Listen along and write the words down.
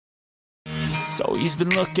So he's been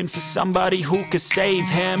looking for somebody who could save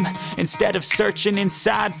him, instead of searching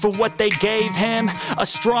inside for what they gave him. A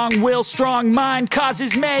strong will, strong mind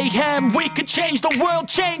causes mayhem. We could change the world,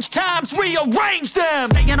 change times, rearrange them.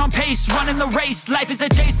 Staying on pace, running the race. Life is a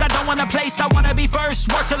chase, I don't want a place, I wanna be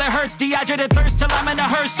first. Work till it hurts, dehydrated thirst till I'm in a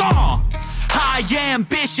hearse. High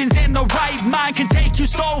ambitions in the right mind can take you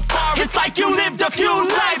so far. It's like you lived a few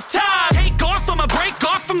lifetimes. Take off from a break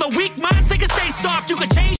off from the weak minds. They can stay soft, you can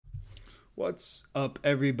change. What's up,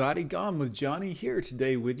 everybody? Gone with Johnny here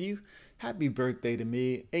today with you. Happy birthday to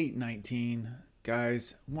me, 8/19.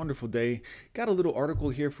 Guys, wonderful day. Got a little article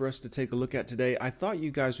here for us to take a look at today. I thought you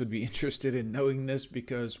guys would be interested in knowing this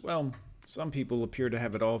because, well, some people appear to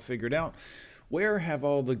have it all figured out. Where have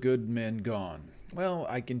all the good men gone? Well,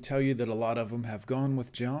 I can tell you that a lot of them have gone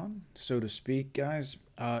with John, so to speak, guys,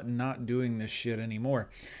 not doing this shit anymore.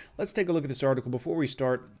 Let's take a look at this article before we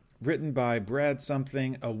start. Written by Brad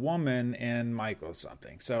something, a woman, and Michael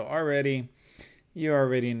something. So you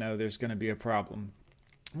already know there's going to be a problem.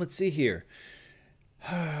 Let's see here.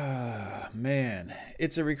 Man,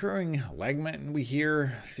 it's a recurring lament we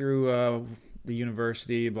hear through the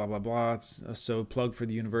university, blah, blah, blah. It's so plug for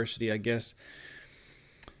the university, I guess.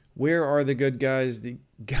 Where are the good guys, the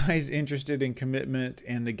guys interested in commitment,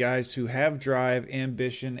 and the guys who have drive,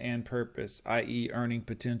 ambition, and purpose, i.e. earning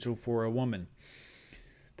potential for a woman?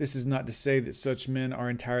 This is not to say that such men are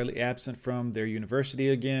entirely absent from their university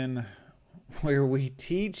again, where we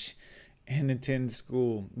teach and attend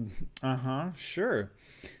school. Sure.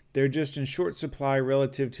 They're just in short supply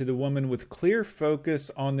relative to the woman with clear focus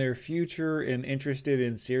on their future and interested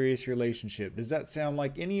in serious relationship. Does that sound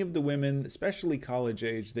like any of the women, especially college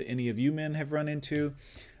age, that any of you men have run into?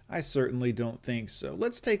 I certainly don't think so.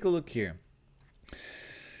 Let's take a look here.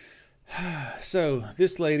 So,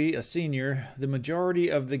 this lady, a senior, the majority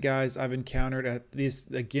of the guys I've encountered at this,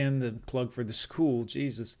 again, the plug for the school,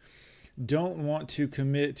 Jesus, don't want to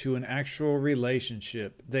commit to an actual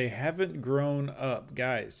relationship. They haven't grown up,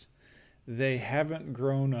 guys. They haven't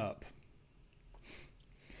grown up.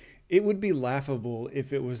 It would be laughable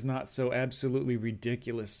if it was not so absolutely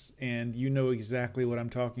ridiculous, and you know exactly what I'm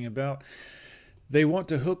talking about. They want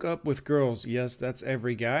to hook up with girls. Yes, that's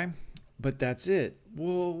every guy, but that's it.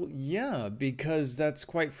 Well, yeah, because that's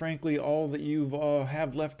quite frankly all that you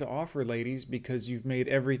have left to offer, ladies, because you've made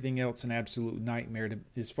everything else an absolute nightmare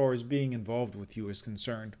as far as being involved with you is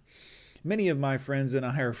concerned. Many of my friends and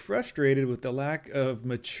I are frustrated with the lack of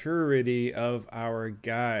maturity of our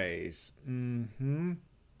guys.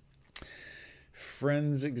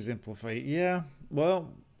 Friends exemplify. Yeah,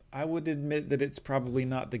 well, I would admit that it's probably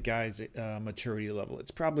not the guys' maturity level.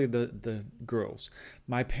 It's probably the girls.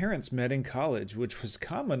 My parents met in college, which was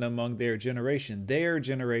common among their generation. Their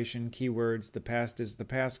generation, keywords, the past is the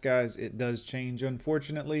past, guys. It does change,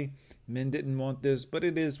 unfortunately. Men didn't want this, but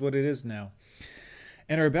it is what it is now.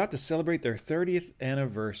 And are about to celebrate their 30th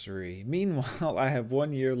anniversary. Meanwhile, I have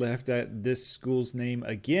 1 year left at this school's name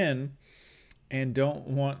again, and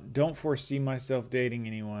don't foresee myself dating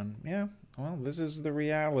anyone. Yeah. Well, this is the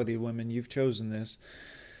reality, women. You've chosen this.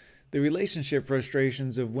 The relationship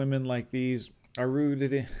frustrations of women like these are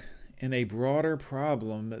rooted in a broader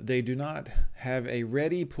problem. They do not have a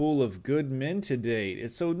ready pool of good men to date.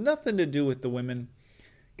 It's so nothing to do with the women.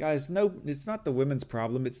 Guys, no, it's not the women's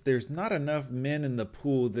problem. It's there's not enough men in the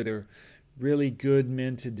pool that are really good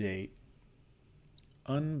men to date.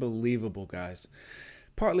 Unbelievable, guys.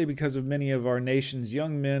 Partly because of many of our nation's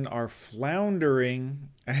young men are floundering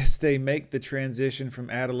as they make the transition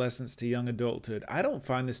from adolescence to young adulthood. I don't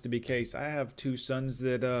find this to be the case. I have two sons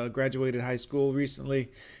that graduated high school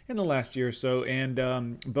recently in the last year or so,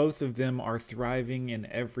 and both of them are thriving in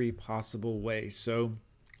every possible way. So,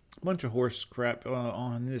 a bunch of horse crap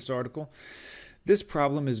on this article. This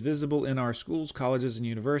problem is visible in our schools, colleges, and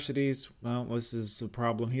universities. Well, this is the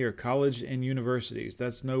problem here. College and universities.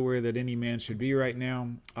 That's nowhere that any man should be right now,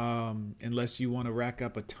 unless you want to rack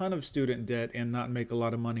up a ton of student debt and not make a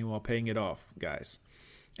lot of money while paying it off, guys.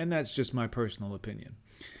 And that's just my personal opinion.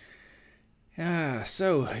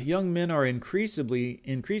 So, young men are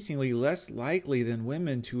increasingly less likely than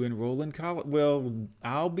women to enroll in college. Well,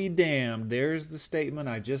 I'll be damned. There's the statement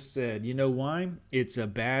I just said. You know why? It's a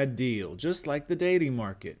bad deal, just like the dating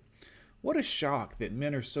market. What a shock that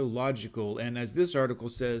men are so logical and, as this article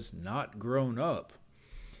says, not grown up.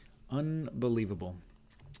 Unbelievable.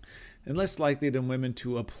 And less likely than women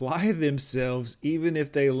to apply themselves even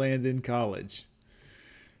if they land in college.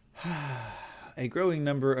 A growing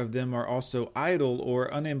number of them are also idle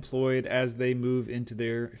or unemployed as they move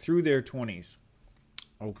through their 20s.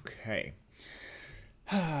 Okay.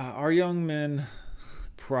 Our young men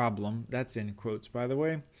problem, that's in quotes by the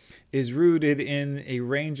way, is rooted in a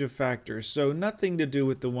range of factors. So nothing to do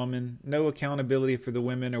with the woman, no accountability for the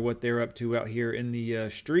women or what they're up to out here in the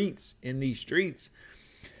streets.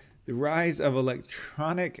 The rise of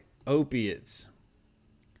electronic opiates.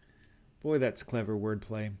 Boy, that's clever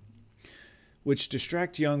wordplay. Which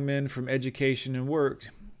distract young men from education and work,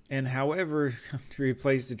 and however, to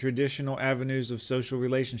replace the traditional avenues of social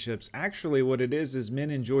relationships. Actually, what it is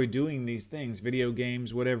men enjoy doing these things, video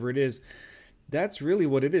games, whatever it is. That's really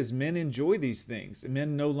what it is. Men enjoy these things.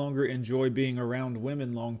 Men no longer enjoy being around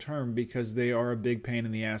women long term because they are a big pain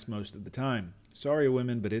in the ass most of the time. Sorry,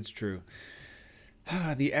 women, but it's true.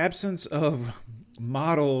 The absence of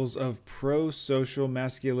models of pro-social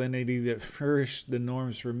masculinity that flourish the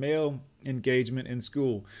norms for male engagement in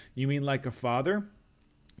school. You mean like a father?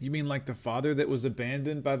 You mean like the father that was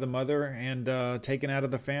abandoned by the mother and taken out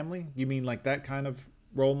of the family? You mean like that kind of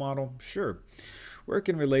role model? Sure. Work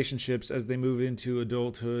in relationships as they move into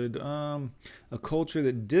adulthood. A culture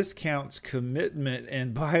that discounts commitment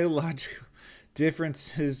and biological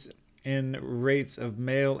differences in rates of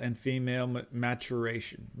male and female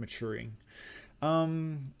maturing.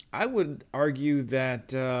 I would argue that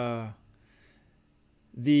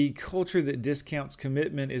the culture that discounts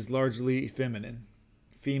commitment is largely feminine.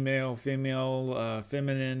 Feminine,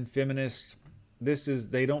 feminist.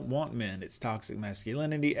 They don't want men. It's toxic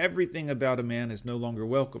masculinity. Everything about a man is no longer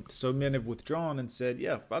welcomed. So men have withdrawn and said,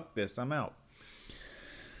 yeah, fuck this, I'm out.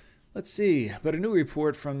 Let's see. But a new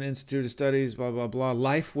report from the Institute of Studies, blah, blah, blah,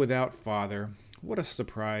 Life Without Father. What a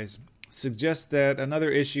surprise. Suggests that another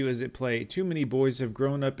issue is at play. Too many boys have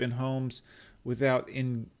grown up in homes without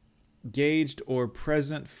engaged or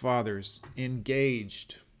present fathers.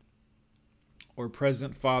 Engaged or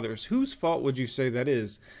present fathers. Whose fault would you say that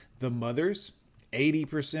is? The mother's?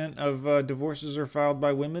 80% of divorces are filed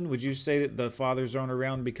by women. Would you say that the fathers aren't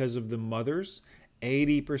around because of the mothers?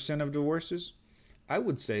 80% of divorces? I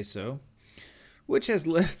would say so. Which has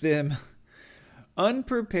left them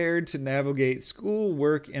unprepared to navigate school,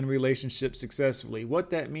 work, and relationships successfully. What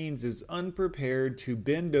that means is unprepared to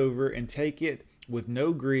bend over and take it with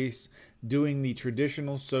no grease, doing the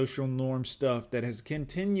traditional social norm stuff that has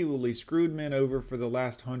continually screwed men over for the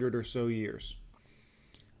last 100 or so years.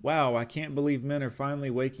 Wow, I can't believe men are finally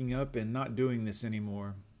waking up and not doing this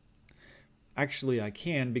anymore. Actually, I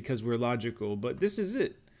can because we're logical, but this is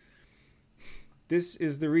it. This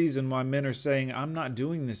is the reason why men are saying, I'm not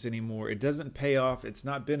doing this anymore. It doesn't pay off. It's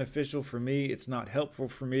not beneficial for me. It's not helpful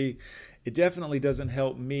for me. It definitely doesn't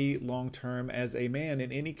help me long term as a man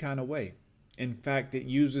in any kind of way. In fact, it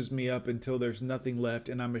uses me up until there's nothing left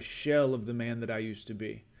and I'm a shell of the man that I used to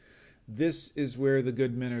be. This is where the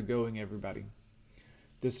good men are going, everybody.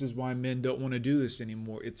 This is why men don't want to do this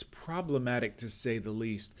anymore. It's problematic to say the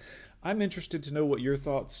least. I'm interested to know what your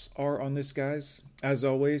thoughts are on this, guys. As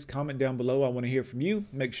always, comment down below. I want to hear from you.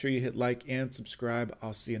 Make sure you hit like and subscribe.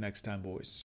 I'll see you next time, boys.